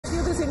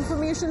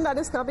information that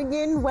is coming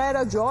in where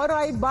a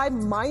joyride by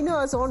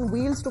minors on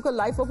wheels took a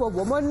life of a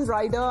woman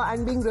rider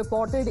and being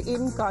reported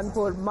in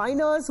Kanpur.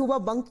 Minors who were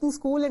bunking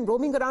school and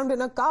roaming around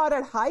in a car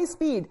at high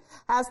speed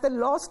as they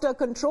lost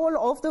control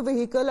of the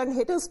vehicle and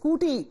hit a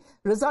scooty,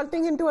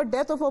 resulting into a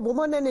death of a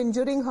woman and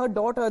injuring her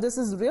daughter. This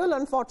is real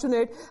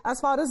unfortunate as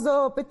far as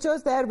the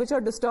pictures there which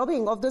are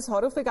disturbing of this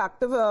horrific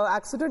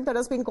accident that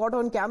has been caught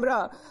on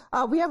camera.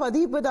 We have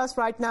Adeep with us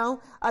right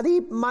now.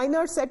 Adeep,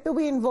 minors said to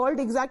be involved.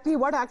 Exactly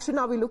what action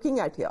are we looking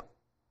at here?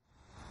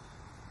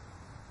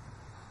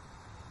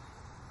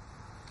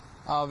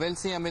 Well,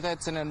 see, Amita,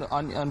 it's an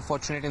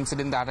unfortunate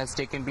incident that has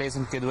taken place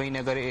in Kidwai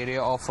Nagar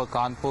area of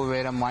Kanpur,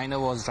 where a minor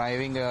was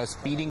driving a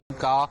speeding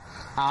car.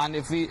 And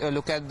if we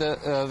look at the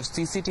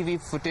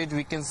CCTV footage,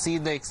 we can see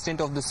the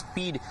extent of the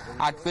speed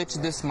at which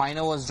this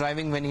minor was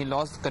driving when he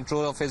lost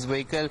control of his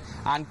vehicle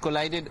and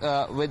collided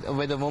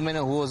with a woman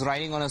who was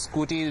riding on a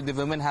scooty. The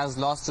woman has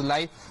lost her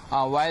life,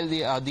 while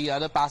the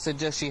other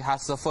passenger, she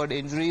has suffered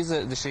injuries.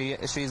 She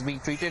is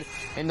being treated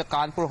in the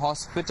Kanpur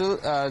hospital.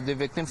 The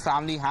victim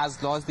family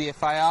has lodged the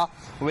FIR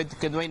with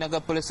Kidwai Nagar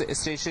police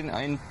station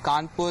in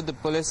Kanpur. The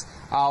police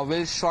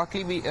will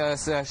shortly be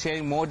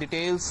sharing more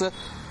details.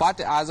 But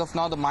as of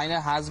now, the minor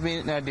has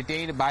been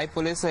detained by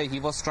police. He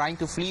was trying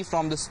to flee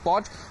from the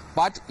spot,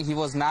 but he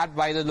was nabbed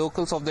by the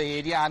locals of the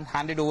area and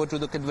handed over to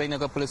the Kidwai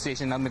Nagar police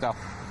station. Amita.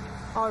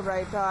 All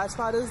right. As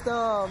far as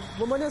the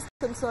woman is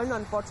concerned,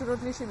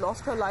 unfortunately, she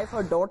lost her life.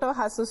 Her daughter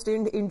has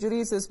sustained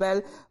injuries as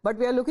well. But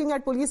we are looking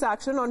at police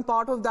action. On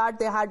part of that,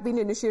 they had been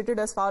initiated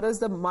as far as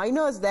the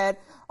minors there,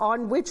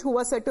 on which who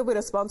were said to be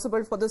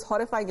responsible for this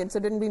horrifying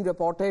incident being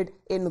reported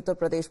in Uttar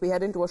Pradesh. We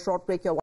head into a short break here.